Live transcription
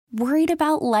Worried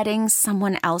about letting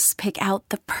someone else pick out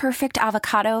the perfect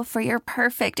avocado for your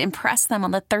perfect impress them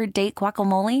on the third date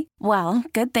guacamole? Well,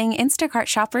 good thing Instacart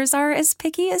shoppers are as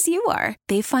picky as you are.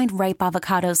 They find ripe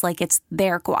avocados like it's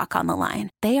their guac on the line.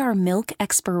 They are milk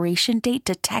expiration date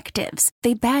detectives.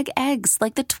 They bag eggs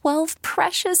like the 12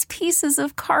 precious pieces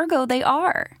of cargo they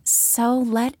are. So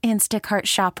let Instacart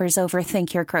shoppers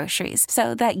overthink your groceries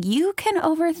so that you can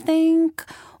overthink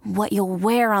what you'll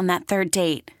wear on that third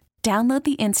date. Download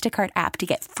the Instacart app to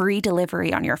get free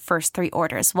delivery on your first 3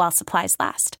 orders while supplies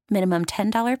last. Minimum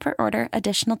 $10 per order.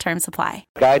 Additional terms apply.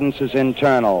 Guidance is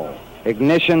internal.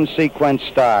 Ignition sequence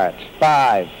starts.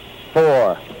 5,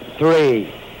 4,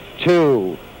 3,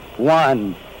 2,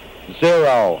 1,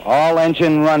 0. All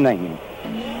engine running.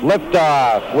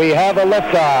 Liftoff. We have a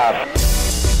liftoff.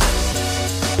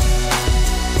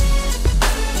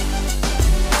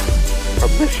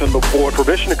 Permission to board.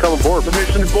 Permission to come aboard.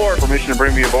 Permission to board. Permission to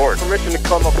bring me aboard. Permission to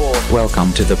come aboard.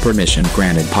 Welcome to the Permission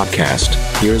Granted podcast.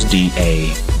 Here's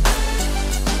D.A.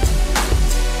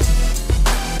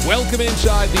 Welcome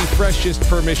inside the freshest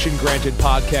Permission Granted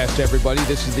podcast, everybody.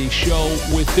 This is the show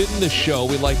within the show.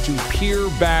 We like to peer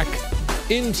back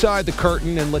inside the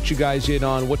curtain and let you guys in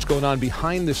on what's going on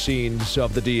behind the scenes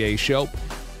of the DA show.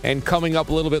 And coming up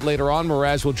a little bit later on,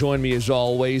 Mraz will join me as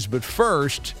always. But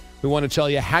first, we want to tell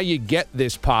you how you get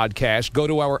this podcast. Go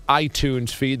to our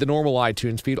iTunes feed, the normal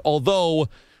iTunes feed, although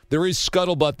there is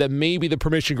scuttlebutt that maybe the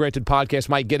Permission Granted podcast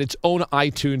might get its own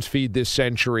iTunes feed this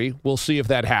century. We'll see if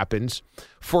that happens.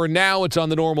 For now, it's on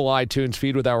the normal iTunes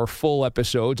feed with our full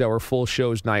episodes, our full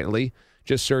shows nightly.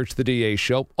 Just search The DA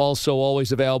Show. Also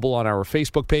always available on our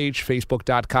Facebook page,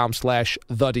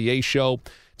 facebook.com/The DA Show.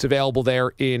 It's available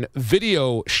there in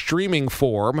video streaming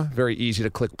form. Very easy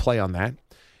to click play on that.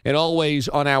 And always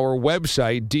on our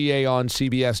website,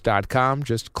 daoncbs.com.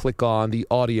 Just click on the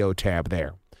audio tab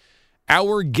there.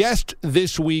 Our guest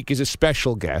this week is a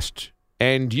special guest,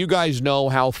 and you guys know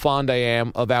how fond I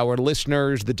am of our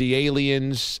listeners, the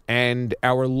D-Aliens, and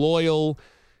our loyal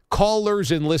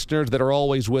callers and listeners that are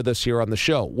always with us here on the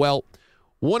show. Well,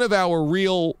 one of our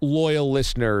real loyal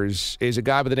listeners is a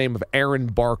guy by the name of Aaron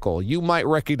Barkle. You might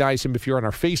recognize him if you're on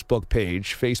our Facebook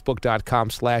page,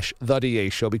 facebook.com/The DA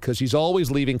Show, because he's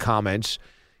always leaving comments.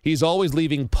 He's always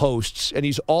leaving posts, and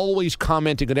he's always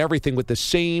commenting on everything with the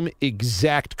same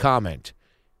exact comment.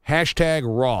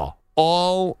 #raw,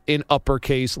 all in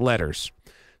uppercase letters.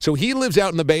 So he lives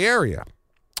out in the Bay Area.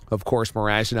 Of course,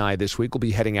 Mraz and I this week will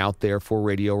be heading out there for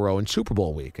Radio Row and Super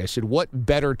Bowl week. I said, what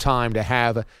better time to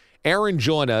have Aaron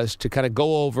join us to kind of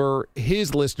go over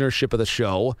his listenership of the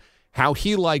show, how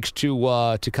he likes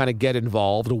to kind of get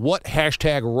involved, what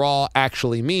 #raw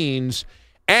actually means,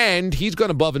 and he's gone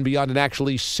above and beyond and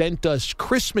actually sent us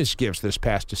Christmas gifts this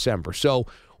past December. So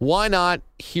why not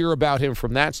hear about him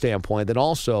from that standpoint, and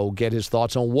also get his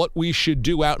thoughts on what we should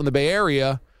do out in the Bay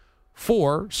Area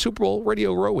for Super Bowl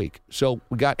Radio Row Week. So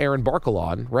we got Aaron Barkle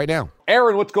on right now.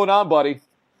 Aaron, what's going on, buddy?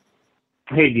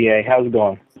 Hey, DA, how's it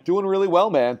going? Doing really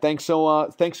well, man. Thanks so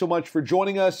much for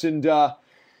joining us. And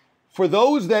for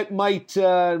those that might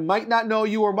not know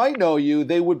you or might know you,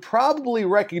 they would probably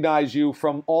recognize you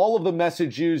from all of the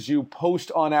messages you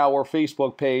post on our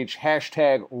Facebook page,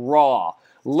 #raw.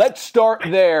 Let's start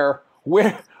there.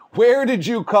 Where did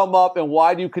you come up, and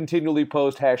why do you continually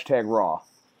post #raw?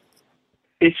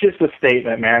 It's just a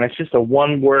statement, man. It's just a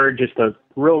one word, just a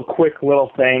real quick little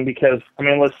thing because, I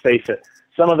mean, let's face it.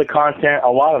 Some of the content, a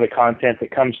lot of the content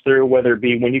that comes through, whether it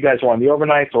be when you guys are on the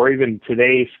overnights or even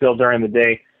today, still during the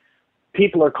day,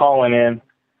 people are calling in.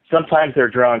 Sometimes they're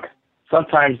drunk.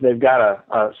 Sometimes they've got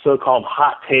a so-called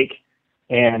hot take,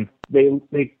 and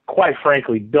they quite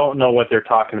frankly don't know what they're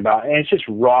talking about. And it's just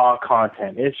raw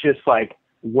content. It's just like,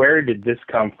 where did this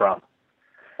come from?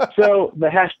 So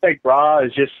the #raw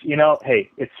is just, hey,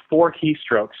 it's 4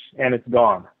 keystrokes and it's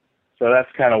gone. So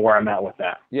that's kind of where I'm at with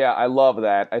that. Yeah, I love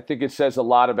that. I think it says a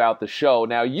lot about the show.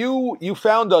 Now, you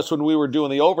found us when we were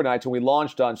doing the overnights, and we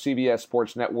launched on CBS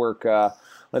Sports Network,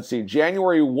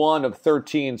 January 1 of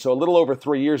 13, so a little over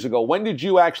 3 years ago. When did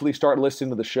you actually start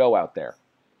listening to the show out there?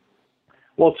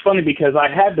 Well, it's funny because I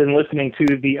had been listening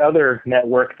to the other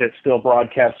network that still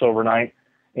broadcasts overnight.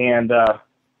 And,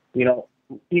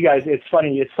 you guys, it's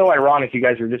funny. It's so ironic you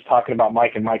guys were just talking about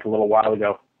Mike and Mike a little while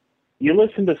ago. You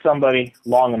listen to somebody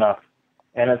long enough,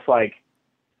 and it's like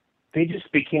they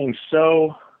just became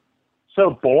so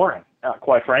boring,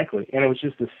 quite frankly. And it was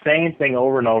just the same thing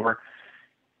over and over.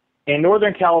 In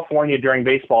Northern California during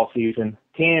baseball season,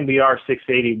 KNBR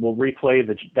 680 will replay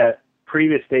that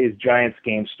previous day's Giants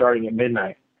game starting at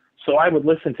midnight. So I would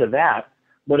listen to that.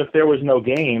 But if there was no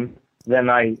game, then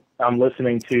I'm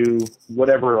listening to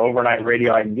whatever overnight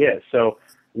radio I can get. So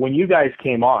when you guys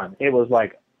came on, it was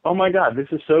like, oh my God, this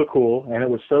is so cool, and it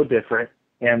was so different.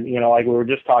 And like we were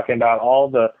just talking about, all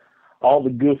the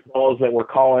goofballs that were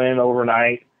calling in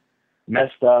overnight,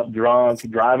 messed up, drunk,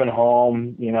 driving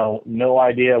home, no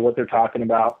idea what they're talking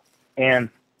about. And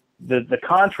the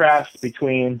contrast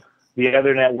between the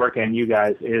other network and you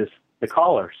guys is the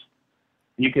callers.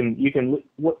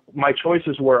 My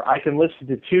choices were, I can listen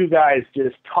to two guys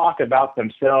just talk about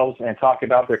themselves and talk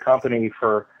about their company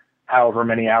for however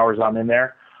many hours I'm in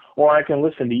there, or I can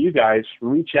listen to you guys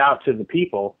reach out to the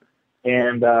people,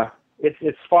 and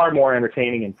it's far more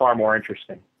entertaining and far more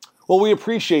interesting. Well, we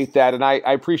appreciate that, and I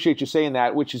appreciate you saying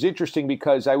that, which is interesting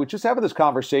because I was just having this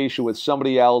conversation with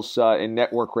somebody else in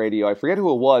network radio. I forget who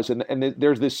it was, and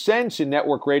there's this sense in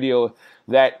network radio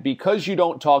that because you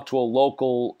don't talk to a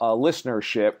local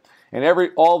listenership, and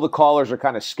all the callers are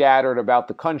kind of scattered about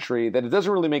the country, that it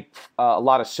doesn't really make a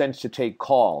lot of sense to take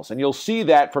calls. And you'll see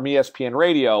that from ESPN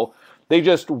Radio. They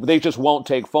just won't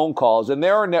take phone calls, and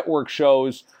there are network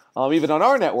shows, even on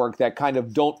our network, that kind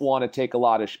of don't want to take a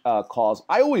lot of calls.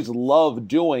 I always love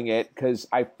doing it because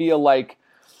I feel like,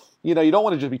 you don't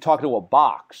want to just be talking to a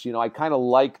box. I kind of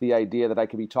like the idea that I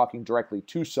could be talking directly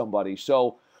to somebody.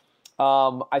 So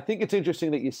I think it's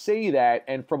interesting that you say that.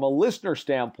 And from a listener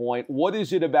standpoint, what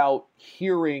is it about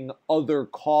hearing other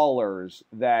callers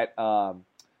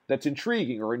that's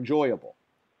intriguing or enjoyable?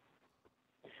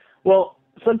 Well,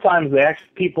 sometimes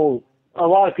a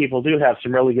lot of people do have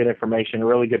some really good information, a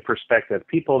really good perspective.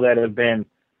 People that have been,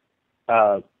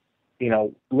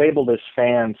 labeled as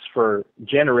fans for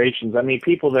generations. I mean,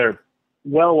 people that are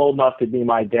well old enough to be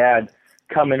my dad,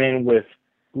 coming in with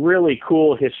really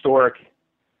cool historic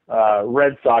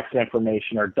Red Sox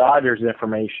information or Dodgers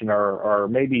information or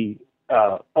maybe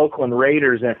Oakland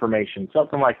Raiders information,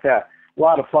 something like that. A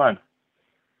lot of fun.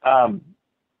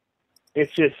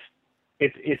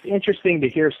 It's interesting to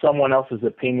hear someone else's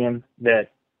opinion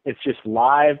that it's just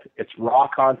live, it's raw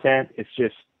content, it's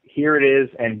just here it is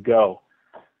and go.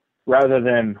 Rather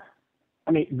than,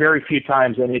 very few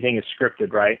times anything is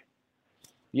scripted, right?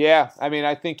 Yeah,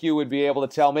 I think you would be able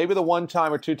to tell maybe the one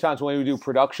time or two times when we do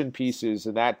production pieces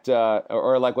and that,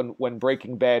 or like when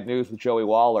Breaking Bad News with Joey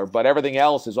Waller, but everything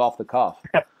else is off the cuff.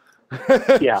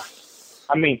 Yeah.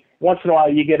 Once in a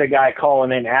while you get a guy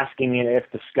calling in asking you if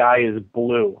the sky is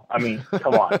blue.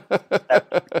 Come on.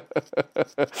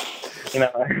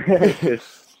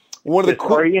 One of the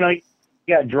or you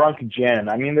got Drunk Jen.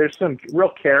 There's some real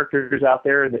characters out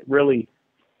there that really,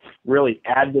 really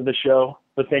add to the show.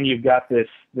 But then you've got this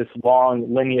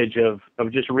long lineage of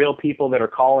just real people that are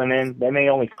calling in. They may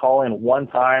only call in one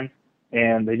time,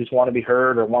 and they just want to be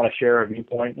heard or want to share a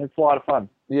viewpoint. It's a lot of fun.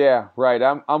 Yeah, right.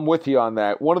 I'm with you on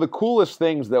that. One of the coolest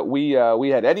things that we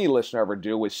had any listener ever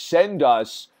do was send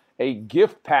us a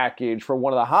gift package for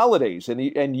one of the holidays,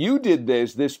 and you did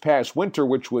this past winter,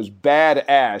 which was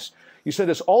badass. You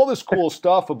sent us all this cool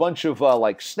stuff, a bunch of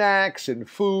like snacks and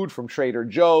food from Trader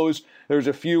Joe's. There's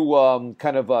a few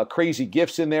kind of crazy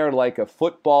gifts in there, like a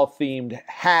football-themed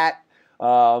hat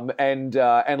and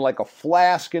like a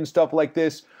flask and stuff like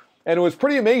this. And it was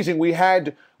pretty amazing. We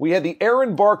had the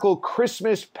Aaron Barkle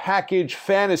Christmas package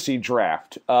fantasy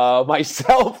draft.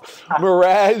 Myself,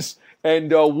 Mraz,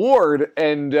 and Ward,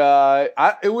 and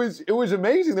it was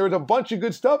amazing. There was a bunch of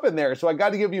good stuff in there, so I got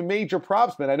to give you major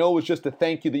props, man. I know it was just a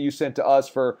thank you that you sent to us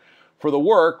for the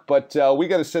work, but we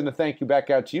got to send a thank you back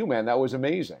out to you, man. That was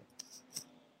amazing.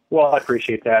 Well, I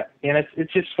appreciate that, and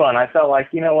it's just fun. I felt like,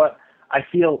 you know what, I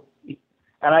feel,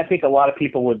 and I think a lot of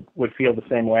people would feel the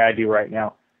same way I do right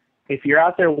now. If you're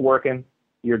out there working,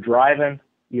 you're driving,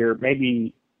 you're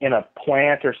maybe in a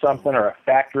plant or something or a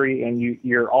factory, and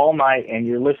you're all night and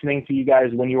you're listening to you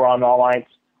guys when you were on all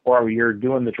nights, or you're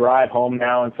doing the drive home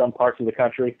now in some parts of the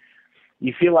country,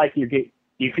 you feel like you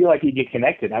get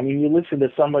connected. You listen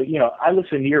to somebody, I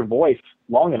listen to your voice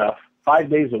long enough, 5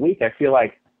 days a week. I feel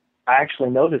like I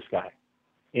actually know this guy.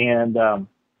 And,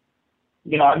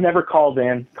 I've never called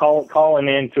in. Calling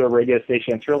in to a radio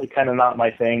station, it's really kind of not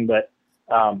my thing, but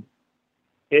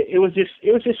it was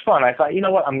just fun. I thought, you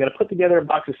know what, I'm going to put together a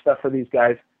box of stuff for these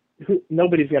guys.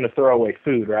 Nobody's going to throw away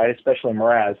food, right? Especially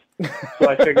Mraz. So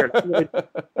I figured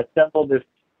assemble this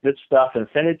stuff and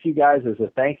send it to you guys as a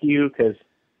thank you, because,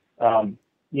 again,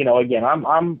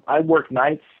 I work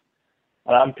nights.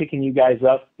 I'm picking you guys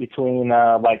up between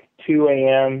like 2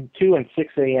 and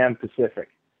 6 a.m. Pacific.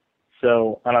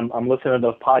 So, and I'm listening to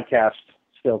those podcasts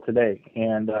still today,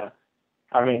 and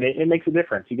I mean, it makes a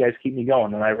difference. You guys keep me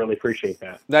going, and I really appreciate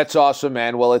that. That's awesome,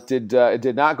 man. Well, it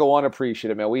did not go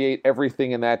unappreciated, man. We ate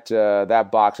everything in that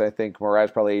box. I think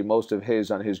Mraz probably ate most of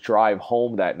his on his drive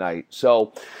home that night.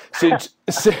 So since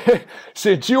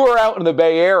you were out in the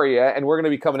Bay Area and we're going to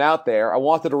be coming out there, I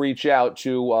wanted to reach out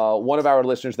to one of our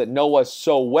listeners that know us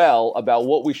so well about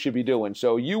what we should be doing.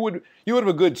 So you would have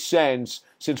a good sense,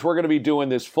 since we're going to be doing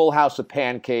this Full House of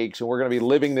Pancakes and we're going to be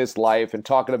living this life and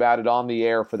talking about it on the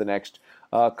air for the next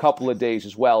couple of days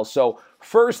as well. So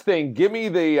first thing, give me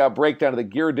the breakdown of the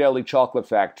Ghirardelli Chocolate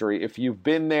Factory. If you've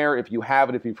been there, if you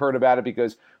haven't, if you've heard about it,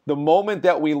 because the moment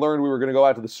that we learned we were going to go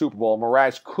out to the Super Bowl,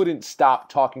 Mraz couldn't stop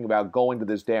talking about going to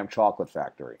this damn chocolate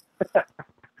factory.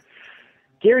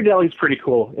 Ghirardelli's pretty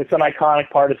cool. It's an iconic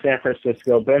part of San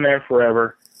Francisco. Been there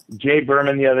forever. Jay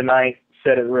Berman the other night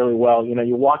said it really well. You know,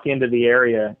 you walk into the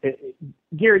area.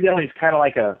 Ghirardelli's kind of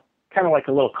like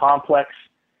a little complex,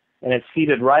 and it's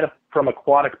seated right up from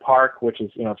Aquatic Park, which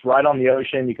is, you know, it's right on the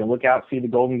ocean. You can look out, see the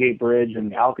Golden Gate Bridge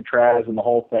and Alcatraz and the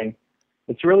whole thing.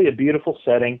 It's really a beautiful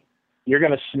setting. You're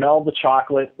going to smell the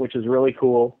chocolate, which is really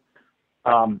cool.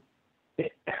 I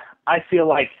feel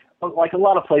like a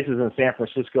lot of places in San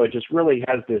Francisco, it just really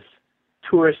has this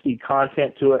touristy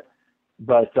content to it.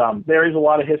 But there is a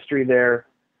lot of history there.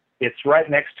 It's right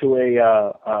next to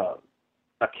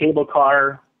a cable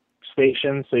car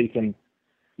station, so you can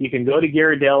go to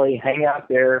Ghirardelli, hang out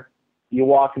there. You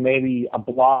walk maybe a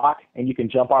block, and you can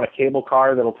jump on a cable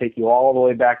car that'll take you all the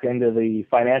way back into the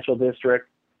financial district.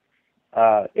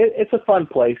 It's a fun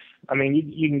place. I mean,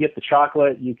 you can get the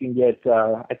chocolate. You can get,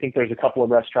 I think there's a couple of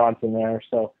restaurants in there,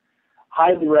 so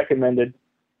highly recommended.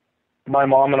 My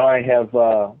mom and I have,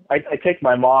 I take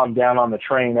my mom down on the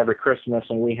train every Christmas,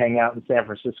 and we hang out in San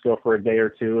Francisco for a day or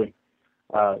two.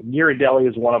 And Ghirardelli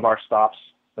is one of our stops.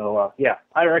 So, yeah,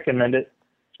 I recommend it,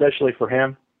 especially for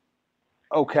him.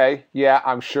 Okay, yeah,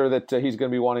 I'm sure that he's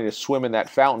going to be wanting to swim in that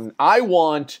fountain. I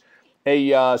want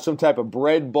some type of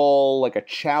bread bowl, like a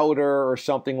chowder or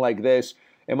something like this.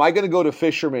 Am I going to go to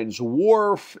Fisherman's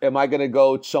Wharf? Am I going to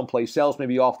go someplace else,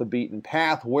 maybe off the beaten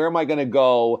path? Where am I going to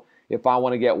go if I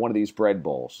want to get one of these bread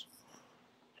bowls?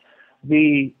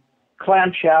 The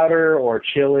clam chowder or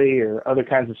chili or other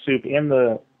kinds of soup in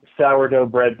the sourdough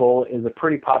bread bowl is a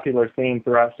pretty popular theme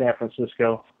throughout San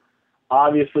Francisco.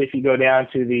 Obviously, if you go down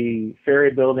to the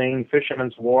ferry building,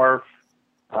 Fisherman's Wharf,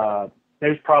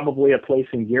 there's probably a place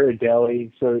in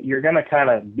Ghirardelli, so you're going to kind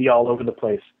of be all over the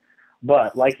place.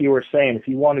 But like you were saying, if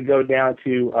you want to go down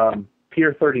to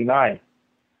Pier 39,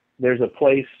 there's a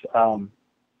place,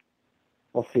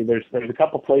 let's see, there's a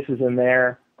couple places in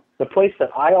there. The place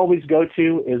that I always go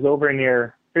to is over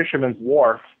near Fisherman's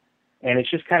Wharf, and it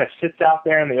just kind of sits out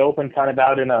there in the open, kind of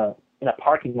out in a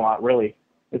parking lot, really.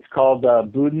 It's called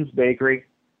Boudin's Bakery,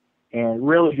 and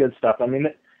really good stuff. I mean,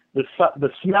 the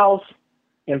smells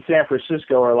in San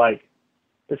Francisco are like,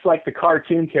 it's like the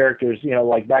cartoon characters, you know,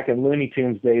 like back in Looney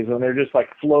Tunes days when they're just like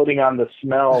floating on the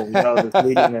smell, you know, that's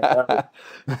leading it up.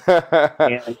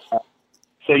 And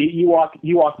so you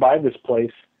walk by this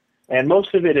place, and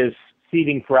most of it is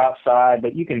seating for outside,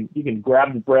 but you can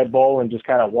grab the bread bowl and just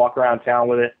kind of walk around town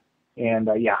with it. And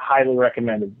yeah, highly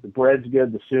recommended. The bread's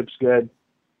good, the soup's good.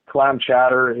 Clam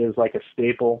chowder is like a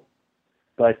staple.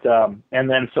 But and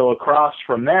then so across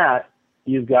from that,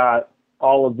 you've got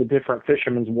all of the different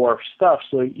Fisherman's Wharf stuff.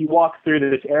 So you walk through to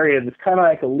this area that's kind of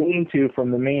like a lean-to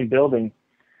from the main building.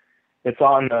 It's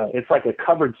like a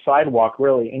covered sidewalk,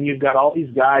 really, and you've got all these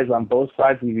guys on both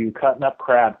sides of you cutting up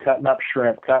crab, cutting up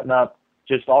shrimp, cutting up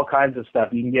just all kinds of stuff.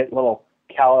 You can get little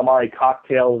calamari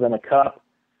cocktails in a cup,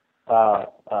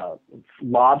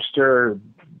 lobster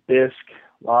bisque,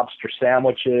 lobster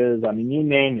sandwiches. I mean, you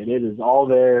name it. It is all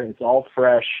there. It's all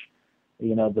fresh.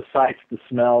 You know, the sights, the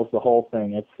smells, the whole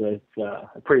thing. It's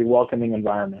a pretty welcoming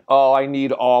environment. Oh, I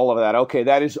need all of that. Okay,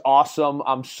 that is awesome.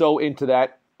 I'm so into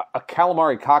that. A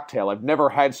calamari cocktail. I've never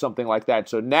had something like that.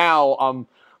 So now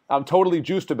I'm totally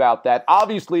juiced about that.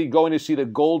 Obviously, going to see the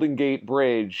Golden Gate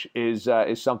Bridge is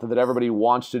something that everybody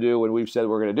wants to do, and we've said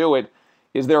we're going to do it.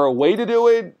 Is there a way to do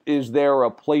it? Is there a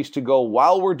place to go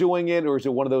while we're doing it, or is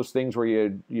it one of those things where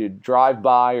you drive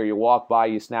by or you walk by,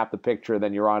 you snap the picture,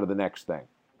 then you're on to the next thing?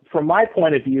 From my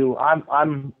point of view,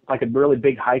 I'm like a really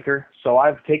big hiker, so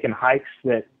I've taken hikes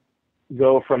that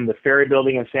go from the ferry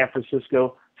building in San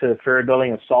Francisco to the ferry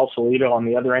building in Sausalito on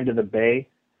the other end of the bay,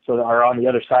 or on the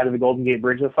other side of the Golden Gate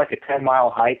Bridge. It's like a 10-mile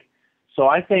hike. So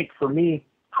I think for me,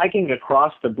 hiking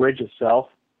across the bridge itself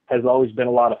has always been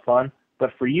a lot of fun.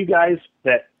 But for you guys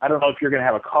that, I don't know if you're going to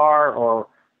have a car, or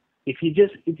if you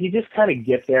just kind of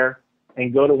get there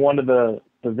and go to one of the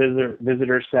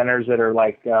visitor centers that are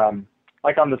like on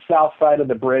the south side of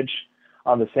the bridge,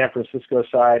 on the San Francisco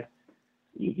side,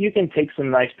 you can take some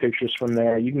nice pictures from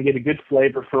there. You can get a good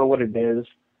flavor for what it is.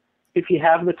 If you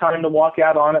have the time to walk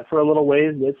out on it for a little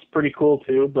ways, it's pretty cool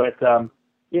too. But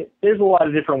there's a lot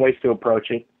of different ways to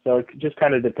approach it. So it just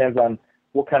kind of depends on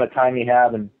what kind of time you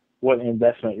have and what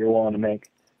investment you're willing to make.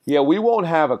 Yeah, we won't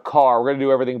have a car. We're going to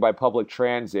do everything by public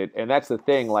transit. And that's the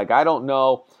thing. Like, I don't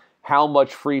know how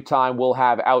much free time we'll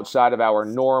have outside of our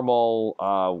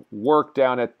normal work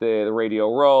down at the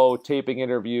Radio Row, taping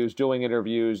interviews, doing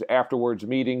interviews, afterwards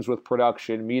meetings with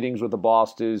production, meetings with the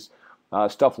bosses,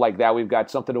 stuff like that. We've got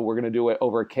something that we're going to do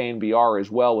over at KNBR as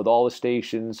well with all the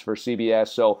stations for CBS.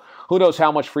 So who knows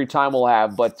how much free time we'll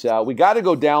have, but we got to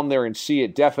go down there and see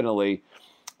it definitely.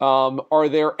 Are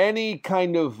there any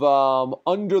kind of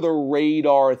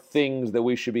under-the-radar things that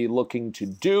we should be looking to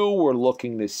do or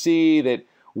looking to see that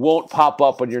won't pop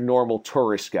up on your normal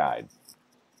tourist guide?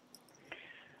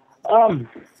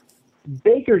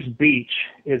 Baker's Beach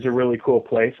is a really cool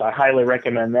place. I highly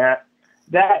recommend that.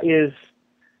 That is,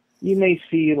 you may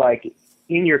see, like,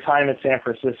 in your time in San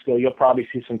Francisco, you'll probably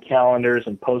see some calendars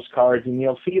and postcards, and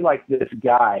you'll see, like, this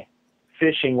guy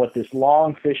fishing with this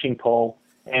long fishing pole,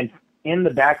 and in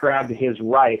the background to his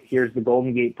right, here's the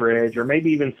Golden Gate Bridge, or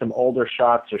maybe even some older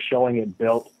shots are showing it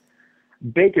built.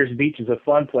 Baker's Beach is a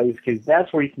fun place because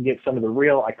that's where you can get some of the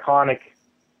real iconic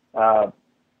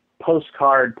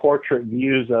postcard portrait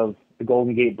views of the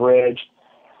Golden Gate Bridge.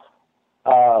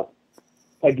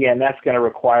 Again, that's going to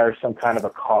require some kind of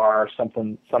a car or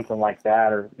something like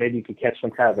that, or maybe you could catch some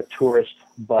kind of a tourist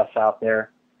bus out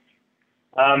there.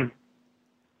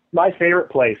 My favorite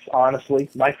place, honestly,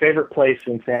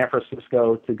 in San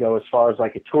Francisco to go as far as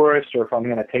like a tourist, or if I'm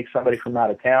going to take somebody from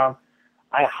out of town,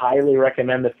 I highly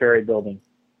recommend the Ferry Building.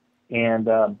 And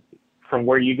from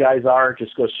where you guys are,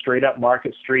 just go straight up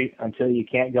Market Street until you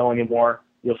can't go anymore.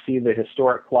 You'll see the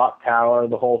historic clock tower,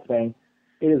 the whole thing.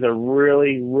 It is a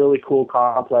really, really cool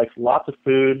complex. Lots of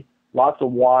food, lots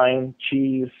of wine,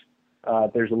 cheese.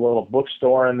 There's a little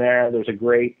bookstore in there. There's a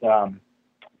great,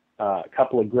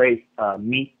 couple of great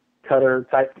meat cutter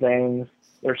type things.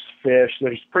 There's fish.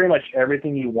 There's pretty much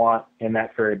everything you want in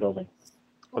that Ferry Building.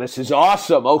 Well, this is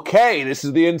awesome. Okay, this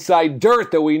is the inside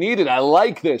dirt that we needed. I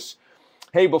like this.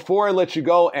 Hey, before I let you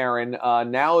go, Aaron,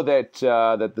 now that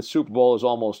the Super Bowl is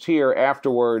almost here,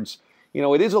 afterwards, you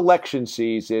know, it is election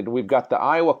season. We've got the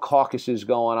Iowa caucuses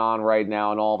going on right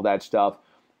now and all of that stuff.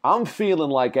 I'm feeling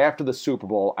like after the Super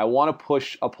Bowl, I want to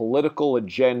push a political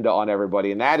agenda on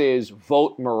everybody, and that is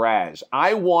vote Mraz.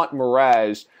 I want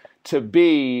Mraz to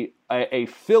be a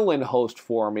fill-in host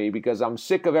for me because I'm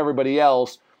sick of everybody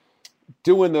else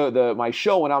doing my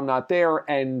show when I'm not there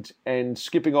and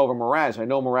skipping over Mraz. I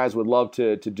know Mraz would love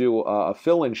to do a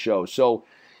fill-in show. So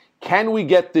can we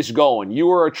get this going? You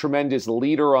are a tremendous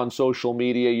leader on social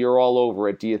media. You're all over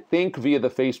it. Do you think via the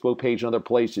Facebook page and other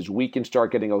places we can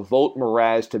start getting a Vote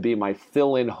Mraz to be my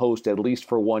fill-in host at least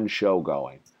for one show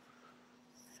going?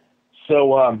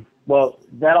 So, well,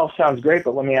 that all sounds great,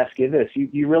 but let me ask you this.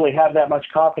 You really have that much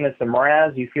confidence in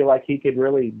Mraz? You feel like he could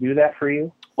really do that for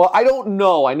you? Well, I don't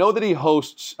know. I know that he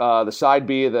hosts the Side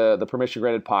B of the Permission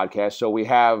Granted podcast, so we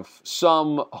have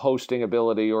some hosting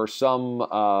ability or some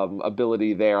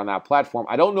ability there on that platform.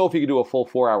 I don't know if he could do a full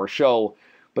 4-hour show,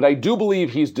 but I do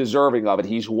believe he's deserving of it.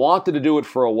 He's wanted to do it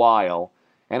for a while,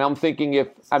 and I'm thinking if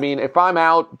I'm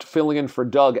out filling in for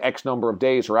Doug X number of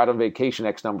days or out on vacation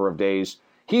X number of days,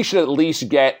 he should at least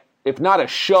get, if not a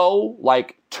show,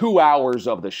 like 2 hours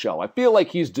of the show. I feel like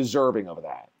he's deserving of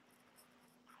that.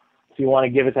 So you want to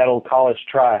give it that old college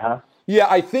try, huh? Yeah,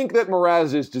 I think that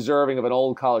Mraz is deserving of an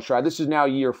old college try. This is now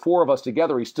year 4 of us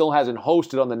together. He still hasn't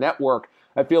hosted on the network.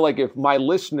 I feel like if my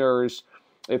listeners,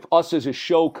 if us as a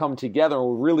show come together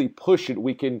and we really push it,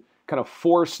 we can kind of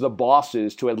force the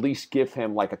bosses to at least give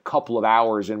him like a couple of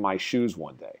hours in my shoes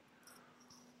one day.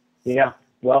 Yeah,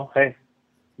 well, hey,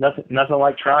 nothing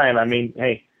like trying. I mean,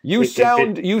 hey. You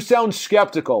sound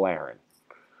skeptical, Aaron.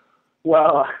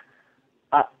 Well,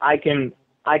 I can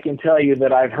tell you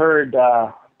that I've heard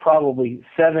probably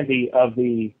 70 of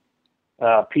the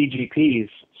PGPs,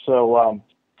 so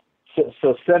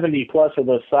 70 plus of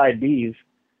those side Bs,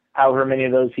 however many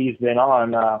of those he's been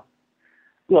on.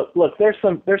 Look, there's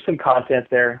some content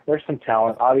there. There's some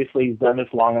talent. Obviously, he's done this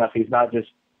long enough. He's not just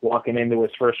walking into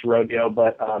his first rodeo.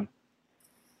 But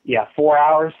yeah, 4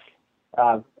 hours.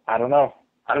 I don't know.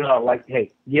 Like,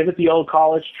 hey, give it the old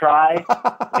college try,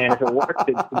 and if it works,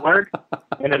 it works.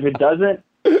 And if it doesn't,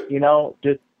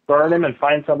 just burn him and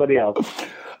find somebody else.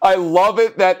 I love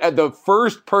it that the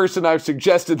first person I've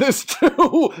suggested this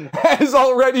to has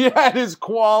already had his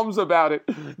qualms about it.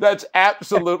 That's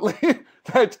absolutely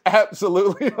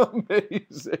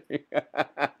amazing.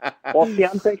 Well, see,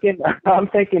 I'm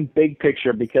thinking big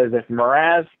picture, because if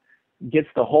Mraz gets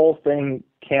the whole thing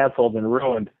canceled and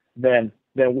ruined, then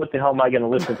what the hell am I going to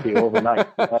listen to overnight?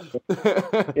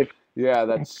 Yeah,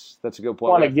 that's a good point.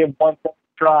 I want to give one thing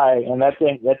a try, and that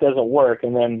doesn't work,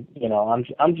 and then I'm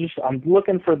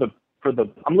looking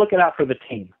I'm looking out for the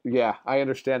team. Yeah, I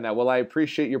understand that. Well, I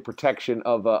appreciate your protection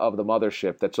of the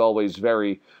mothership. That's always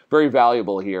very, very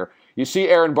valuable here. You see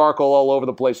Aaron Barkle all over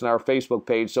the place on our Facebook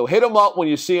page, so hit him up when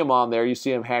you see him on there. You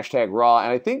see him #Raw,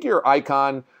 and I think your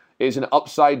icon is an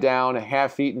upside-down,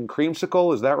 half-eaten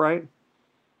creamsicle. Is that right?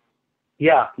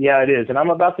 Yeah, it is. And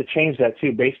I'm about to change that,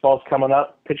 too. Baseball's coming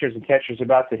up. Pitchers and catchers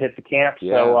about to hit the camp.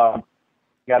 Yeah. So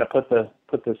got to put the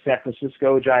San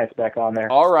Francisco Giants back on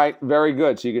there. All right. Very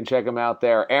good. So you can check them out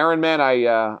there. Aaron, man,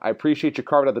 I appreciate you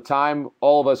carving out the time.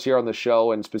 All of us here on the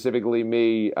show, and specifically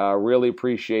me, really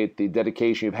appreciate the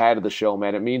dedication you've had to the show,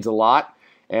 man. It means a lot.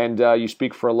 And you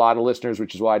speak for a lot of listeners,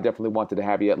 which is why I definitely wanted to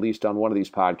have you at least on one of these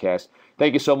podcasts.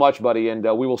 Thank you so much, buddy. And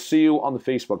we will see you on the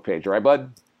Facebook page. All right,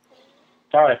 bud?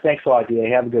 All right, thanks a lot, DA.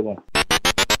 Have a good one.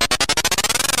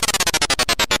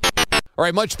 All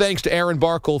right, much thanks to Aaron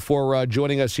Barkle for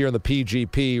joining us here on the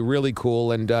PGP. Really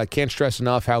cool, and can't stress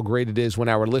enough how great it is when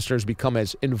our listeners become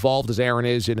as involved as Aaron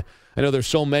is. And I know there's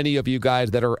so many of you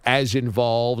guys that are as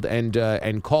involved and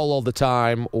call all the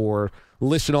time, or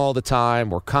listen all the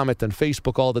time, or comment on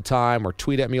Facebook all the time, or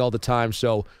tweet at me all the time.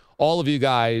 So all of you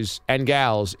guys and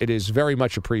gals, it is very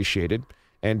much appreciated.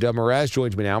 And Mraz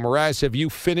joins me now. Mraz, have you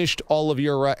finished all of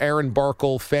your Aaron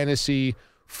Barkle fantasy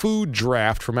food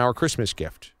draft from our Christmas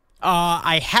gift?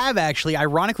 I have, actually.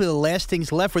 Ironically, the last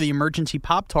things left were the emergency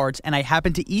Pop-Tarts, and I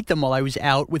happened to eat them while I was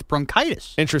out with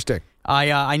bronchitis. Interesting.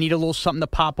 I need a little something to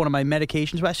pop one of my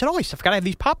medications. But I said, I forgot I have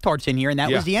these Pop-Tarts in here, and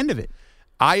that was the end of it.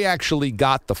 I actually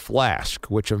got the flask,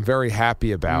 which I'm very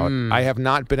happy about. I have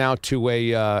not been out to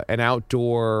an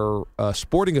outdoor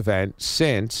sporting event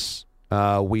since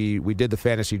we did the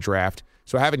fantasy draft,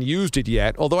 so I haven't used it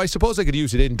yet, although I suppose I could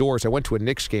use it indoors. I went to a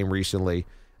Knicks game recently.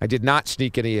 I did not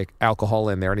sneak any alcohol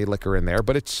in there, any liquor in there,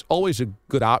 but it's always a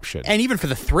good option. And even for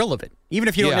the thrill of it. Even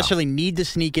if you don't necessarily need to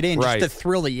sneak it in, just the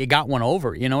thrill that you got one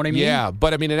over, you know what I mean? Yeah,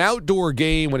 but I mean, an outdoor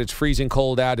game when it's freezing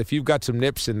cold out, if you've got some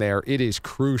nips in there, it is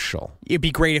crucial. It'd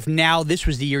be great if now this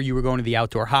was the year you were going to the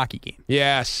outdoor hockey game.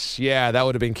 Yes, that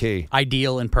would have been key.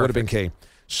 Ideal and perfect. Would have been key.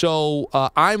 So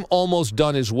I'm almost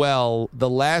done as well. The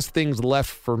last things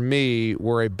left for me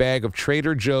were a bag of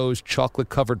Trader Joe's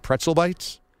chocolate-covered pretzel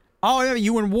bites. Oh, yeah,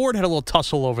 you and Ward had a little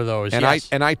tussle over those. And yes.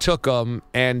 I took them,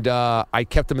 and I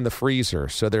kept them in the freezer.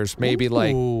 So there's maybe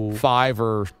like 5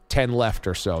 or 10 left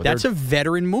or so. That's a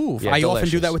veteran move. Yeah, I delicious. often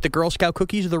do that with the Girl Scout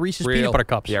cookies or the Reese's peanut butter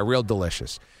cups. Yeah, real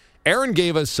delicious. Aaron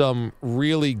gave us some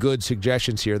really good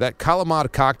suggestions here. That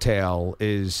Kalamata cocktail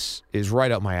is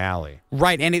right up my alley.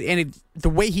 Right, and the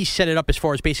way he set it up as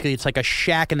far as basically it's like a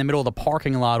shack in the middle of the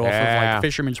parking lot off of like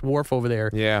Fisherman's Wharf over there.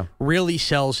 Yeah. Really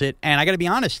sells it. And I got to be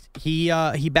honest, he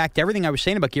backed everything I was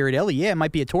saying about Ghirardelli. Yeah, it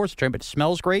might be a tourist train, but it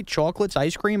smells great. Chocolates,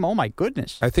 ice cream, oh my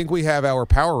goodness. I think we have our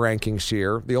power rankings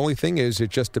here. The only thing is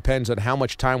it just depends on how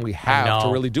much time we have to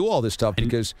really do all this stuff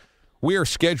because we are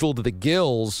scheduled to the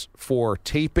gills for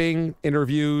taping,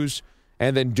 interviews,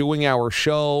 and then doing our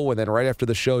show, and then right after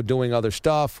the show doing other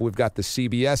stuff. We've got the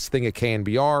CBS thing at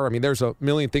KNBR. I mean, there's a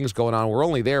million things going on. We're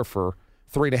only there for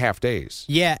 3.5 days.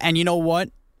 Yeah, and you know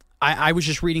what? I was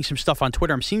just reading some stuff on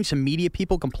Twitter. I'm seeing some media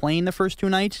people complain the first 2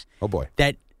 nights. Oh, boy.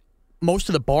 That most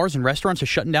of the bars and restaurants are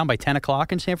shutting down by 10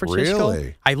 o'clock in San Francisco.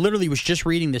 Really? I literally was just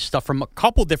reading this stuff from a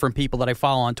couple different people that I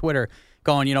follow on Twitter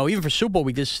going, even for Super Bowl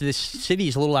week, this city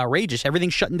is a little outrageous.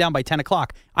 Everything's shutting down by 10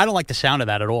 o'clock. I don't like the sound of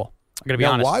that at all. I'm going to be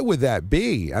honest. Why would that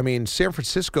be? I mean, San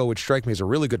Francisco would strike me as a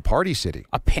really good party city.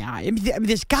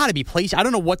 There's got to be places. I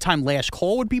don't know what time last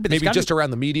call would be, but maybe just around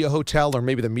the media hotel or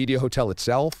maybe the media hotel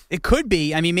itself. It could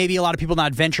be. I mean, maybe a lot of people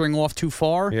not venturing off too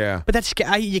far. Yeah. But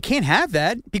you can't have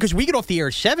that because we get off the air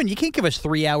at 7. You can't give us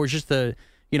 3 hours just to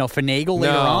finagle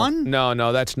later on.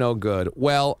 No, that's no good.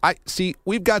 Well,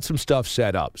 we've got some stuff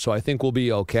set up, so I think we'll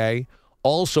be okay.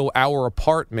 Also, our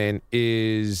apartment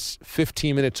is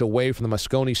 15 minutes away from the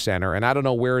Moscone Center, and I don't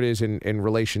know where it is in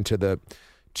relation to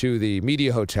the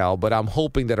media hotel, but I'm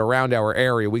hoping that around our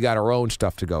area we got our own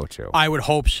stuff to go to. I would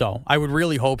hope so. I would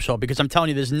really hope so because I'm telling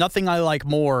you, there's nothing I like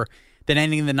more than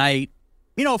ending the night.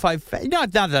 If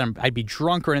not that I'd be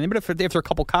drunk or anything, but if there are a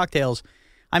couple cocktails.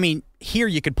 I mean, here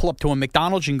you could pull up to a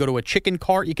McDonald's, you can go to a chicken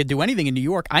cart, you could do anything in New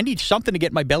York. I need something to get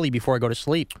in my belly before I go to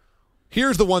sleep.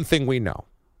 Here's the one thing we know.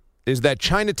 is that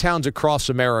Chinatowns across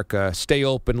America stay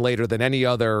open later than any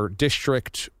other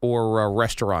district or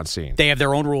restaurant scene. They have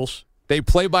their own rules. They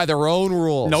play by their own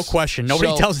rules. No question.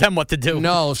 Nobody tells them what to do.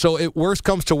 No. So if worst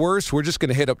comes to worst, we're just going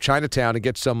to hit up Chinatown and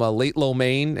get some late lo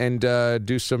mein and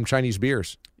do some Chinese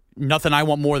beers. Nothing I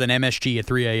want more than MSG at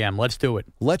 3 a.m. Let's do it.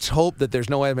 Let's hope that there's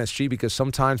no MSG because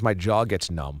sometimes my jaw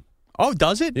gets numb. Oh,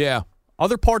 does it? Yeah.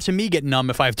 Other parts of me get numb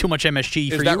if I have too much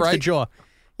MSG. Is For that you, it's right? the jaw.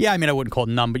 Yeah, I mean, I wouldn't call it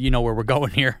numb, but you know where we're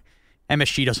going here.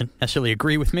 MSG doesn't necessarily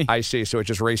agree with me. I see. So it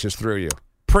just races through you.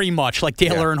 Pretty much, like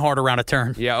Dale Earnhardt around a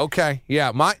turn. Yeah, okay.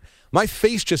 Yeah, my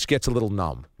face just gets a little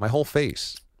numb. My whole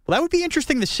face. Well, that would be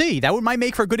interesting to see. That might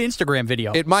make for a good Instagram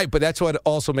video. It might, but that's what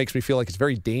also makes me feel like it's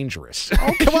very dangerous.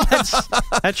 Oh, come on.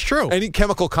 That's true. Any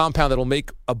chemical compound that will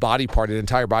make a body part, an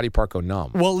entire body part, go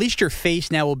numb. Well, at least your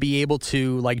face now will be able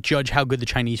to like judge how good the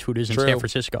Chinese food is in True. San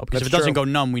Francisco. Because That's if it doesn't true.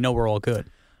 go numb, we know we're all good.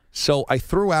 So I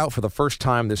threw out for the first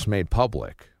time this made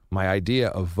public my idea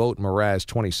of Vote Mraz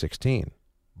 2016.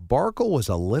 Barkle was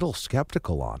a little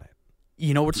skeptical on it.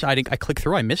 You know what's I clicked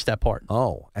through. I missed that part.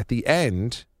 Oh, at the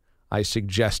end, I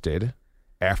suggested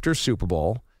after Super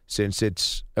Bowl, since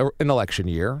it's an election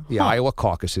year, the Iowa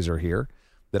caucuses are here,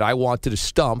 that I wanted a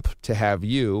stump to have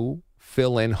you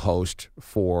fill in host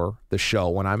for the show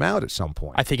when I'm out at some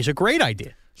point. I think it's a great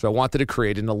idea. So I wanted to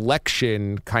create an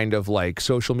election kind of like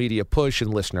social media push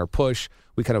and listener push.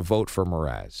 We kind of vote for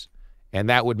Mraz. And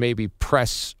that would maybe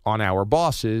press on our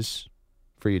bosses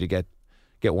for you to get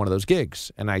one of those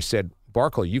gigs. And I said,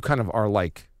 Barkle, you kind of are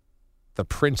like the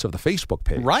prince of the Facebook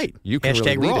page. Right. You can Hashtag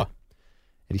really lead raw. it.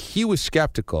 And he was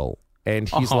skeptical. And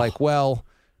he's like, well,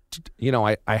 you know,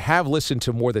 I have listened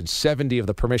to more than 70 of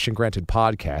the Permission Granted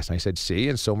podcasts. And I said, see,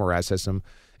 and so Mraz has some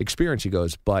experience. He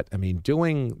goes, but, I mean,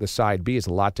 doing the side B is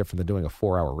a lot different than doing a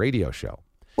 4-hour radio show.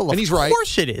 Well, and of he's right.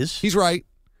 course it is. He's right.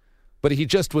 But he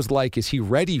just was like, is he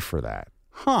ready for that?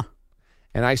 Huh.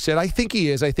 And I said, I think he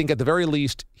is. I think at the very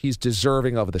least, he's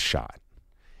deserving of the shot.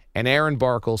 And Aaron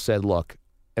Barkle said, look,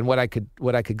 and what I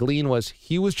could glean was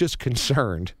he was just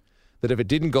concerned that if it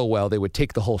didn't go well, they would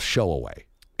take the whole show away.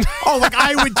 Oh, like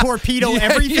I would torpedo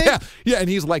everything? Yeah. And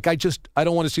he's like, I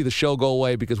don't want to see the show go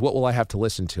away because what will I have to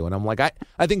listen to? And I'm like,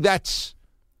 I think that's...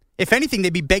 If anything,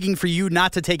 they'd be begging for you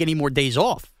not to take any more days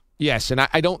off. Yes, and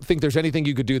I don't think there's anything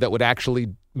you could do that would actually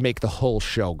make the whole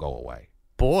show go away.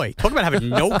 Boy, talk about having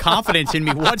no confidence in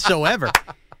me whatsoever.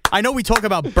 I know we talk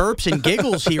about burps and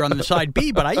giggles here on the side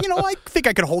B, but I think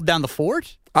I could hold down the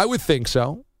fort. I would think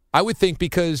so. I would think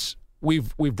because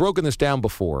we've broken this down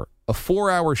before. A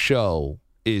 4-hour show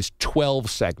is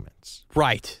 12 segments.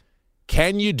 Right.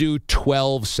 Can you do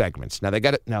 12 segments? Now they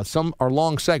got it. Now some are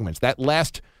long segments. That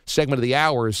last segment of the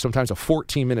hour is sometimes a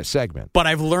 14-minute segment. But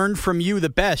I've learned from you the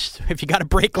best. If you got to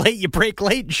break late, you break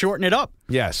late and shorten it up.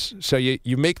 Yes. So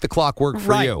you make the clock work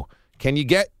for Right. you. Can you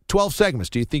get 12 segments?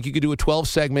 Do you think you could do a 12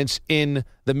 segments in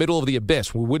the middle of the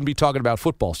abyss? We wouldn't be talking about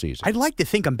football season. I'd like to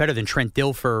think I'm better than Trent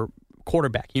Dilfer,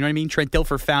 quarterback. You know what I mean? Trent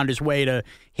Dilfer found his way to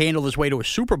handle his way to a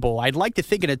Super Bowl. I'd like to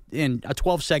think in a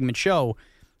 12-segment show,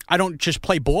 I don't just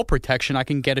play ball protection. I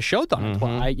can get a show done.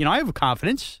 Mm-hmm. I have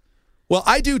confidence. Well,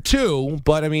 I do too,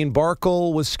 but I mean,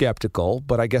 Barkle was skeptical,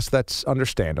 but I guess that's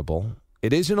understandable.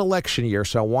 It is an election year,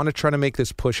 so I want to try to make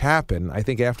this push happen. I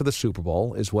think after the Super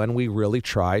Bowl is when we really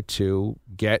try to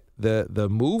get the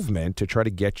movement to try to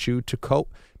get you to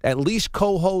at least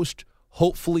co-host,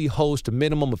 hopefully host a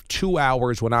minimum of 2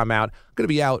 hours when I'm out. I'm going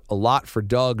to be out a lot for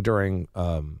Doug during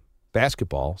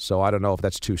basketball, so I don't know if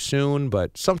that's too soon,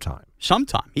 but sometime.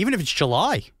 Sometime, even if it's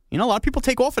July. A lot of people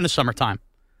take off in the summertime.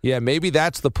 Yeah, maybe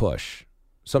that's the push.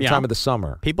 Sometime of the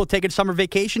summer. People taking summer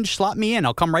vacation, just slot me in.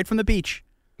 I'll come right from the beach.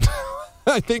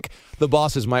 I think the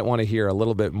bosses might want to hear a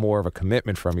little bit more of a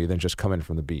commitment from you than just coming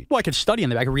from the beach. Well, I could study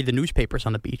I could read the newspapers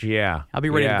on the beach. Yeah. I'll be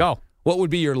ready to go. What would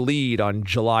be your lead on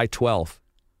July 12th?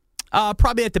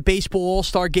 Probably at the baseball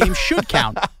All-Star game should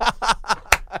count.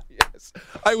 Yes.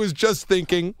 I was just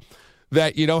thinking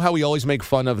that, you know how we always make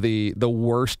fun of the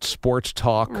worst sports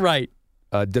talk Right.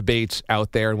 Debates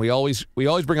out there, and we always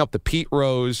bring up the Pete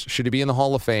Rose, should he be in the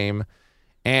Hall of Fame?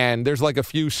 And there's like a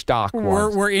few stock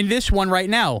ones. We're in this one right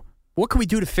now. What can we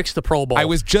do to fix the Pro Bowl? I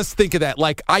was just thinking that.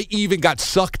 Like, I even got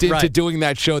sucked into Right. doing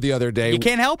that show the other day. You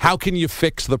can't help it. How can you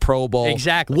fix the Pro Bowl?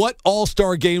 Exactly. What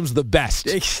All-Star game's the best?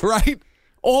 Right?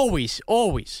 Always.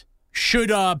 Should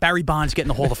Barry Bonds get in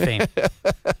the Hall of Fame?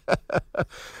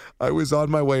 I was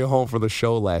on my way home from the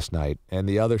show last night, and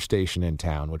the other station in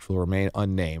town, which will remain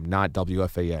unnamed, not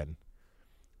WFAN,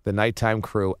 the nighttime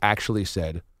crew actually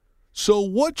said, so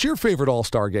what's your favorite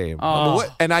All-Star game?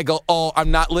 And I go, I'm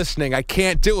not listening. I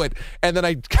can't do it. And then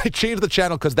I changed the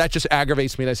channel because that just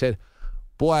aggravates me. And I said,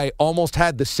 boy, I almost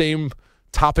had the same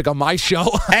topic on my show.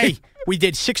 Hey, we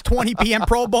did 6:20 p.m.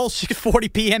 Pro Bowl,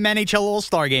 6:40 p.m. NHL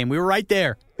All-Star Game. We were right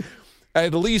there.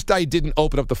 At least I didn't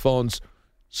open up the phones.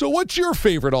 So what's your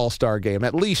favorite All-Star game?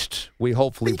 At least we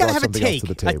hopefully brought something else to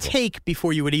the table. A take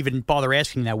before you would even bother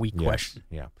asking that weak question.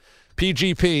 Yeah.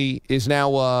 PGP is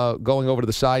now going over to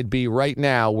the side B right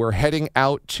now. We're heading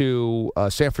out to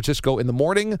San Francisco in the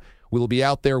morning. We will be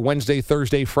out there Wednesday,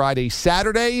 Thursday, Friday,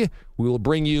 Saturday. We will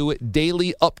bring you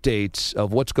daily updates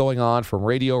of what's going on from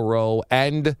Radio Row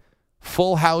and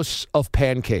Full House of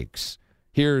Pancakes.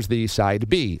 Here's the side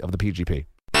B of the PGP.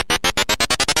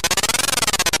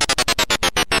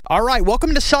 All right,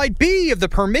 welcome to Side B of the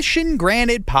Permission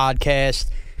Granted podcast.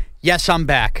 Yes, I'm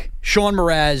back. Sean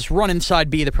Mraz, running Side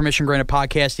B of the Permission Granted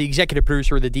podcast, the executive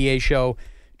producer of the DA show,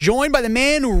 joined by the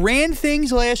man who ran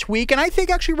things last week, and I think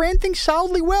actually ran things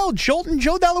solidly well, Jolton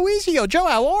Joe D'Aloisio. Joe,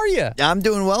 how are you? I'm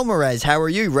doing well, Mraz. How are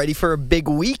you? Ready for a big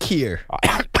week here?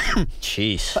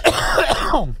 Jeez.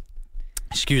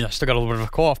 Excuse me, I still got a little bit of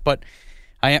a cough, but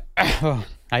I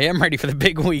am ready for the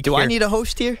big week. Do here. I need a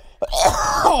host here?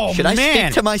 Oh, Should I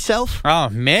speak to myself? Oh,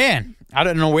 man. I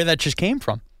don't know where that just came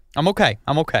from. I'm okay.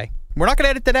 We're not going to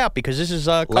edit that out because this is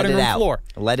cutting room floor.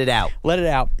 Let it out.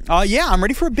 Yeah, I'm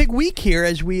ready for a big week here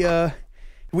as we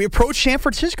approach San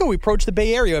Francisco. We approach the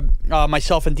Bay Area.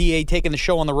 Myself and DA taking the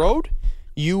show on the road.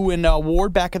 You and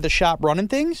Ward back at the shop running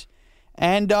things.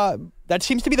 And that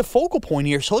seems to be the focal point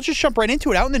here. So let's just jump right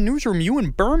into it. Out in the newsroom, you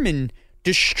and Berman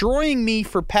destroying me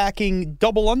for packing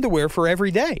double underwear for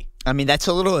every day. I mean, that's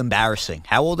a little embarrassing.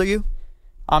 How old are you?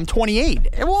 I'm 28.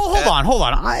 Well, hold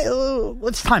on.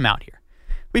 Let's time out here.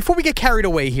 Before we get carried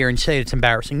away here and say it's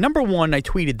embarrassing, number one, I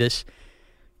tweeted this.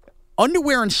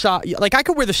 Underwear and socks, like I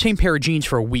could wear the same pair of jeans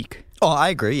for a week. Oh, I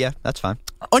agree. Yeah, that's fine.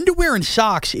 Underwear and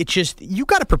socks, it's just, you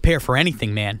got to prepare for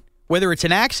anything, man. Whether it's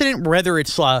an accident, whether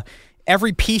it's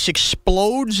every piece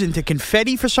explodes into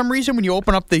confetti for some reason when you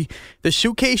open up the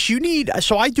suitcase.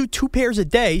 So I do 2 pairs a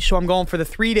day, so I'm going for the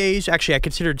 3 days. Actually, I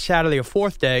considered Saturday a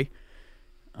 4th day.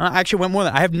 I actually went more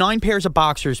than that. I have 9 pairs of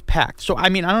boxers packed. So, I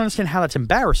mean, I don't understand how that's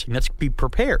embarrassing. Let's be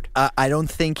prepared. I don't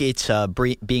think it's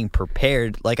being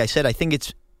prepared. Like I said, I think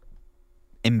it's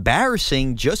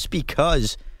embarrassing just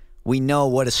because we know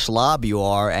what a slob you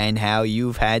are and how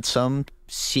you've had some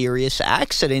serious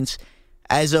accidents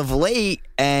as of late,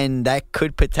 and that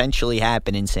could potentially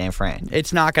happen in San Fran.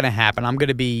 It's not going to happen. I'm going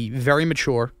to be very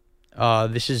mature.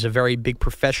 This is a very big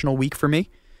professional week for me.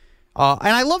 And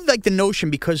I love the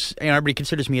notion because everybody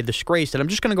considers me a disgrace that I'm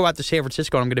just going to go out to San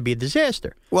Francisco and I'm going to be a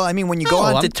disaster. Well, I mean, when you go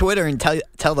onto Twitter and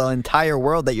tell the entire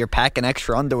world that you're packing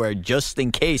extra underwear just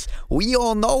in case, we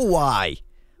all know why.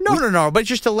 No. But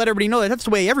just to let everybody know that that's the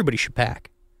way everybody should pack.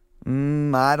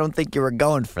 I don't think you were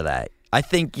going for that. I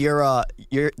think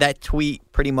that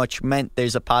tweet pretty much meant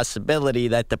there's a possibility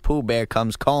that the Pooh Bear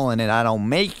comes calling and I don't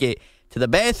make it to the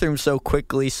bathroom so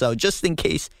quickly. So just in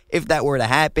case, if that were to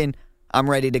happen, I'm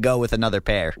ready to go with another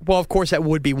pair. Well, of course, that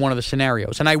would be one of the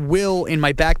scenarios. And I will, in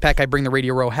my backpack, I bring the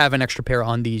Radio Row, have an extra pair of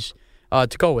undies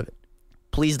to go with it.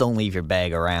 Please don't leave your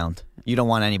bag around. You don't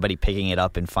want anybody picking it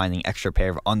up and finding extra pair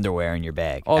of underwear in your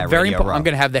bag. Oh, very important. I'm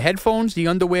going to have the headphones, the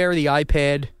underwear, the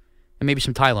iPad, and maybe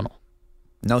some Tylenol.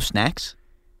 No snacks?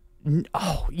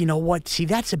 Oh, you know what? See,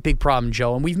 that's a big problem,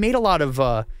 Joe. And we've made a lot of,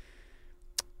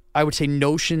 I would say,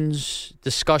 notions,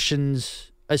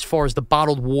 discussions as far as the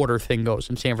bottled water thing goes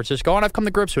in San Francisco. And I've come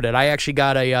to grips with it. I actually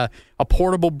got a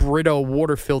portable Brito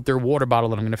water filter water bottle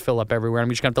that I'm going to fill up everywhere. I'm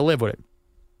just going to have to live with it.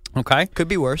 Okay? Could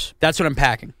be worse. That's what I'm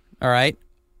packing. All right?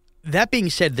 That being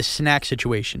said, the snack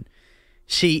situation.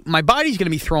 See, my body's going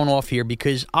to be thrown off here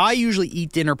because I usually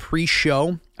eat dinner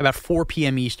pre-show about 4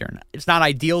 p.m. Eastern. It's not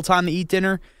ideal time to eat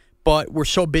dinner, but we're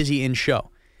so busy in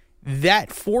show.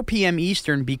 That 4 p.m.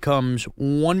 Eastern becomes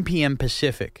 1 p.m.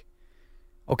 Pacific,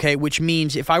 okay, which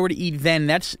means if I were to eat then,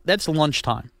 that's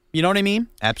lunchtime. You know what I mean?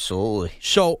 Absolutely.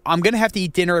 So I'm going to have to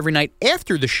eat dinner every night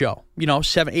after the show,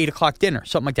 7, 8 o'clock dinner,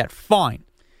 something like that. Fine.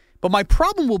 But my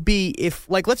problem will be if,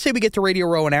 let's say we get to Radio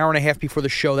Row an hour and a half before the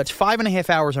show. That's 5.5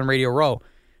 hours on Radio Row.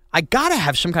 I got to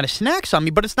have some kind of snacks on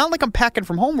me, but it's not like I'm packing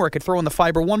from home where I could throw in the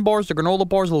Fiber One bars, the granola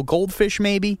bars, a little goldfish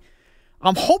maybe.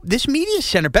 This media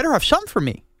center better have something for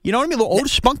me. You know what I mean? A little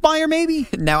Otis Spunkmeyer maybe?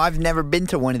 Now, I've never been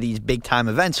to one of these big-time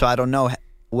events, so I don't know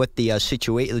what the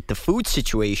the food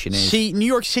situation is. See, New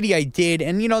York City I did,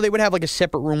 and, they would have, a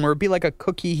separate room where it would be, a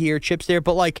cookie here, chips there,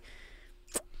 but,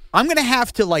 I'm going to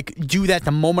have to, do that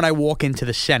the moment I walk into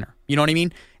the center. You know what I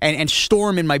mean? And store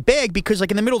them in my bag because,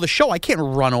 in the middle of the show, I can't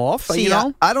run off, See,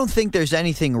 I don't think there's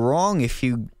anything wrong if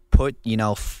you put,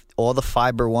 all the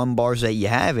Fiber One bars that you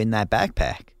have in that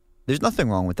backpack. There's nothing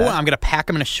wrong with that. Well, I'm going to pack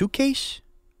them in a suitcase?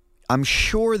 I'm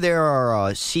sure there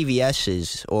are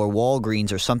CVS's or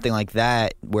Walgreens or something like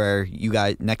that where you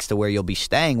guys next to where you'll be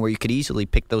staying, where you could easily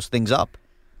pick those things up.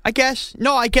 I guess.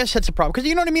 No, I guess that's a problem. Because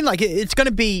you know what I mean? Like, it's going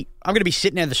to be, I'm going to be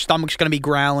sitting there, the stomach's going to be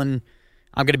growling.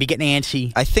 I'm going to be getting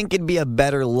antsy. I think it'd be a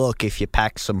better look if you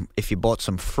bought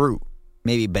some fruit.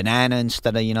 Maybe banana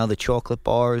instead of, the chocolate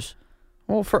bars.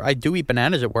 Well, I do eat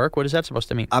bananas at work. What is that supposed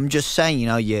to mean? I'm just saying,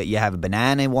 you have a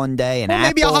banana one day, an apple.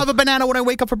 Maybe I'll have a banana when I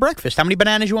wake up for breakfast. How many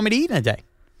bananas you want me to eat in a day?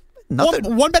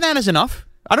 Nothing. One banana's enough.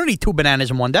 I don't eat 2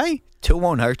 bananas in one day. 2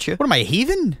 won't hurt you. What am I, a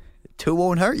heathen? 2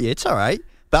 won't hurt you. It's all right.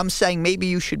 But I'm saying maybe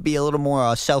you should be a little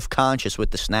more self-conscious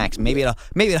with the snacks. Maybe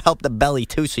it'll help the belly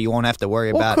too, so you won't have to worry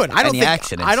about any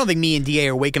accidents. I don't think me and DA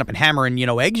are waking up and hammering,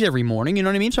 eggs every morning. You know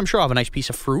what I mean? So I'm sure I'll have a nice piece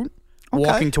of fruit,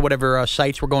 walking to whatever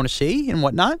sites we're going to see and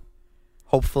whatnot.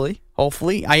 Hopefully.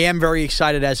 I am very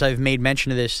excited, as I've made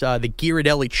mention of this, the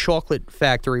Ghirardelli Chocolate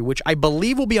Factory, which I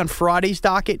believe will be on Friday's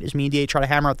docket, as me and DA try to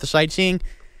hammer out the sightseeing.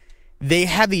 They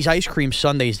have these ice cream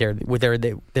sundaes there with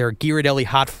their Ghirardelli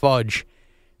hot fudge.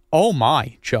 Oh,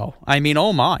 my, Joe. I mean,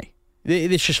 oh, my.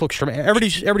 This just looks tremendous.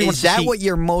 Everybody wants to see. Is that what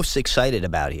you're most excited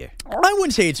about here? I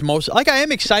wouldn't say it's most. I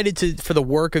am excited for the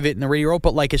work of it in the Radio Row,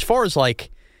 but, as far as,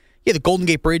 the Golden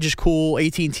Gate Bridge is cool,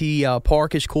 AT&T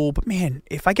Park is cool, but, man,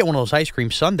 if I get one of those ice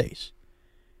cream sundaes,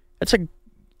 it's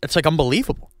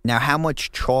unbelievable. Now, how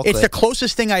much chocolate? It's the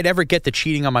closest thing I'd ever get to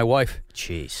cheating on my wife.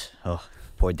 Jeez. Oh,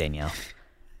 poor Danielle.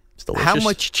 It's delicious. How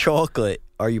much chocolate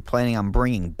are you planning on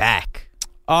bringing back?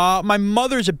 My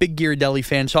mother's a big Ghirardelli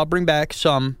fan, so I'll bring back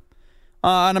some.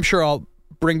 And I'm sure I'll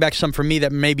bring back some for me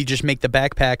that maybe just make the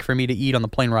backpack for me to eat on the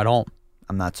plane ride home.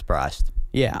 I'm not surprised.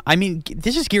 Yeah. I mean,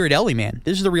 this is Ghirardelli, man.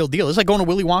 This is the real deal. This is like going to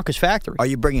Willy Wonka's factory. Are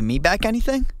you bringing me back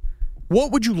anything?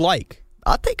 What would you like?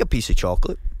 I'll take a piece of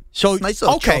chocolate. So nice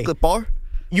little chocolate bar.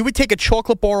 You would take a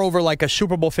chocolate bar over like a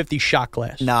Super Bowl 50 shot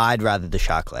glass? No, I'd rather the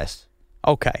shot glass.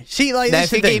 Okay. See, now,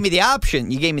 if you gave me the option,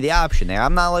 there.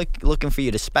 I'm not looking for you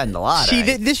to spend a lot.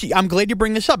 See, I'm glad you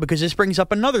bring this up because this brings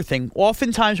up another thing.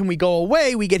 Oftentimes when we go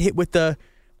away, we get hit with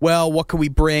what can we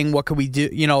bring? What can we do?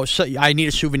 So I need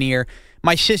a souvenir.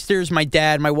 My sisters, my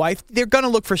dad, my wife, they're going to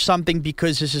look for something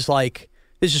because this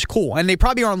is cool. And they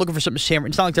probably aren't looking for something Sam.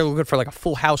 It's not like they're looking for a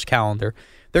full house calendar.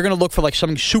 They're going to look for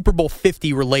something Super Bowl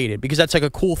 50 related because that's a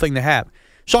cool thing to have.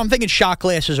 So I'm thinking shot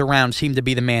glasses around seem to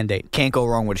be the mandate. Can't go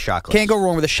wrong with a shot glass. Can't go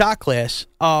wrong with a shot glass.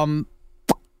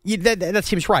 That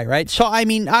seems right? So, I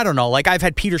mean, I don't know. I've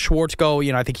had Peter Schwartz go,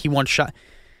 I think he wants shot.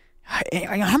 How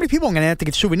many people am I going to have to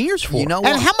get souvenirs for? You know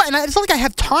what? And it's not like I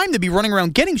have time to be running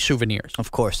around getting souvenirs. Of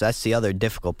course, that's the other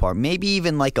difficult part. Maybe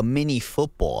even a mini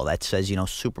football that says,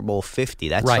 Super Bowl 50.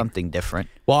 That's something different.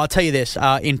 Well, I'll tell you this.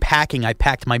 In packing, I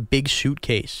packed my big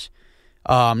suitcase.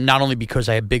 Not only because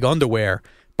I have big underwear,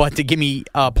 but to give me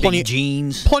plenty of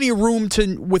jeans, plenty of room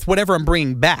with whatever I'm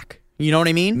bringing back. You know what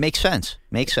I mean? Makes sense.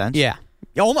 Yeah.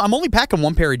 I'm only packing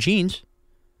 1 pair of jeans.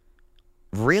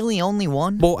 Really? Only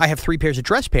 1? Well, I have 3 pairs of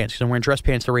dress pants because I'm wearing dress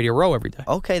pants to Radio Row every day.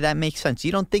 Okay, that makes sense.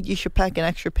 You don't think you should pack an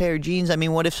extra pair of jeans? I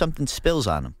mean, what if something spills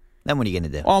on them? Then what are you going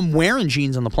to do? Well, I'm wearing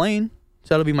jeans on the plane,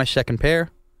 so that'll be my 2nd pair.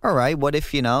 All right. What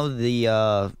if,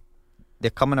 they're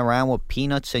coming around with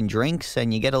peanuts and drinks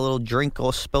and you get a little drink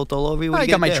all spilt all over you? I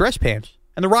got my dress pants.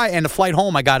 And the flight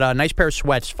home, I got a nice pair of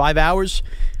sweats. 5 hours,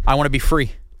 I want to be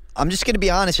free. I'm just going to be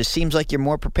honest. It seems like you're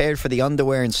more prepared for the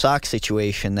underwear and socks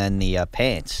situation than the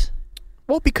pants.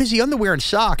 Well, because the underwear and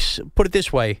socks, put it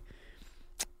this way,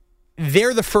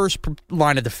 they're the first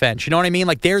line of defense. You know what I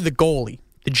mean? They're the goalie.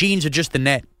 The jeans are just the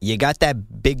net. You got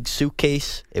that big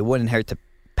suitcase. It wouldn't hurt to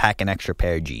pack an extra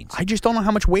pair of jeans. I just don't know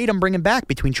how much weight I'm bringing back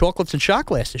between chocolates and shot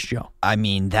glasses, Joe. I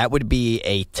mean, that would be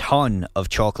a ton of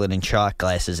chocolate and shot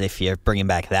glasses if you're bringing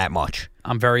back that much.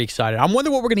 I'm very excited. I'm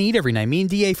wondering what we're going to eat every night. Me and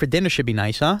DA for dinner should be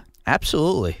nice, huh?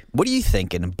 Absolutely. What are you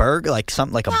thinking? A burger,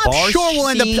 something like a bar I'm sure we'll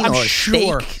end up. I'm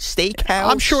sure steakhouse.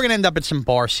 I'm sure we're gonna end up at some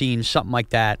bar scenes, something like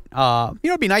that.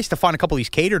 It'd be nice to find a couple of these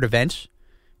catered events,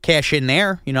 cash in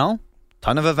there.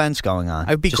 Ton of events going on.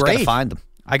 It'd be just great. Gotta find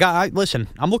them. Listen,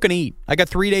 I'm looking to eat. I got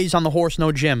 3 days on the horse,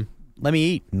 no gym. Let me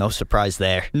eat. No surprise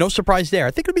there.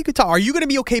 I think it'll be a good time. Are you going to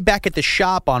be okay back at the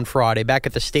shop on Friday, back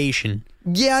at the station?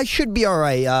 Yeah, I should be all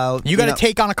right. You got to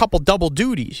take on a couple double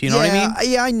duties. You know what I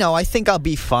mean? Yeah, I know. I think I'll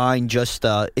be fine. Just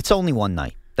it's only one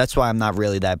night. That's why I'm not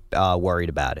really that worried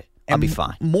about it. I'll be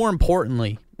fine. More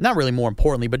importantly, not really more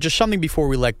importantly, but just something before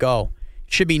we let go.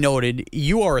 It should be noted,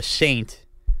 you are a saint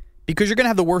because you're going to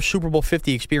have the worst Super Bowl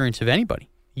 50 experience of anybody.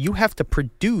 You have to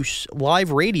produce live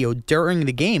radio during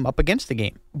the game, up against the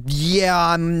game. Yeah,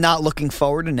 I'm not looking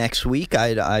forward to next week.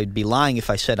 I'd be lying if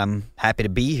I said I'm happy to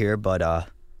be here, but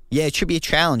Yeah, it should be a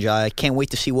challenge. I can't wait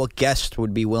to see what guest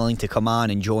would be willing to come on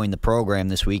and join the program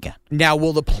this weekend. Now,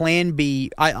 will the plan be?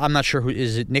 I'm not sure who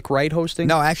is it. Nick Wright hosting?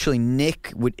 No, actually,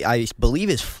 Nick I believe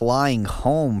is flying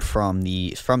home from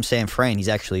San Fran. He's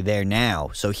actually there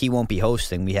now, so he won't be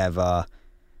hosting. We have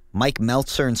Mike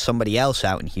Meltzer and somebody else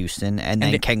out in Houston, and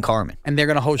then Ken Carmen. And they're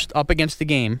going to host up against the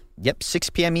game. Yep, 6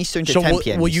 p.m. Eastern to 10 p.m.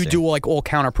 Eastern. Will you do like all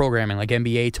counter programming, like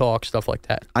NBA talk, stuff like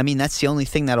that? I mean, that's the only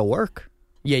thing that'll work.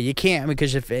 Yeah, you can't,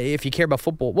 because if you care about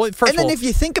football, well, if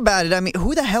you think about it, I mean,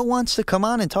 who the hell wants to come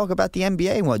on and talk about the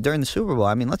NBA during the Super Bowl?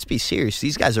 I mean, let's be serious.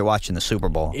 These guys are watching the Super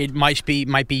Bowl. It might be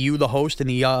you, the host, and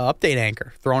the update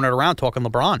anchor, throwing it around, talking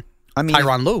LeBron. I mean,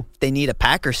 Tyronn Lue. If they need a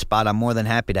Packers spot, I'm more than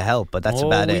happy to help, but that's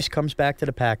about it. Always comes back to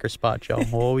the Packers spot, Joe.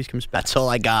 Always comes back. That's all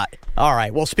I got. All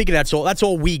right. Well, speaking of that, that's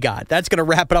all we got. That's going to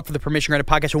wrap it up for the Permission Granted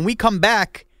podcast. When we come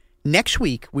back next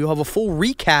week, we will have a full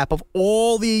recap of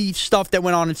all the stuff that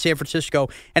went on in San Francisco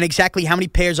and exactly how many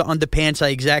pairs of underpants I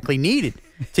exactly needed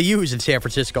to use in San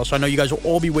Francisco. So I know you guys will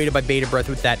all be waiting by bated breath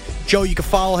with that. Joe, you can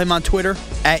follow him on Twitter.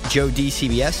 At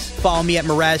JoeDCBS. Follow me at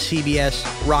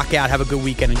MrazCBS. Rock out. Have a good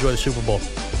weekend. Enjoy the Super Bowl.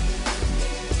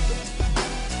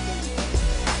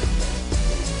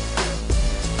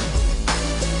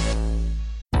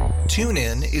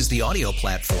 TuneIn is the audio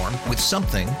platform with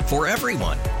something for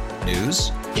everyone.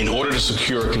 News. In order to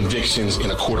secure convictions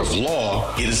in a court of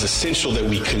law, it is essential that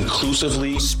we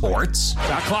conclusively. Sports.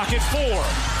 Got clock at 4.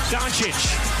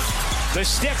 Doncic. The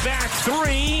step back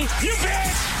 3. You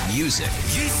bet. Music.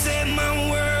 You set my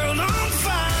world on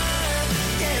fire.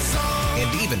 Yes,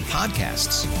 and even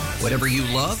podcasts. Whatever you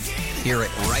love, hear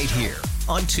it right here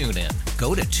on TuneIn.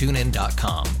 Go to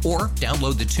TuneIn.com or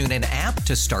download the TuneIn app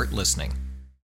to start listening.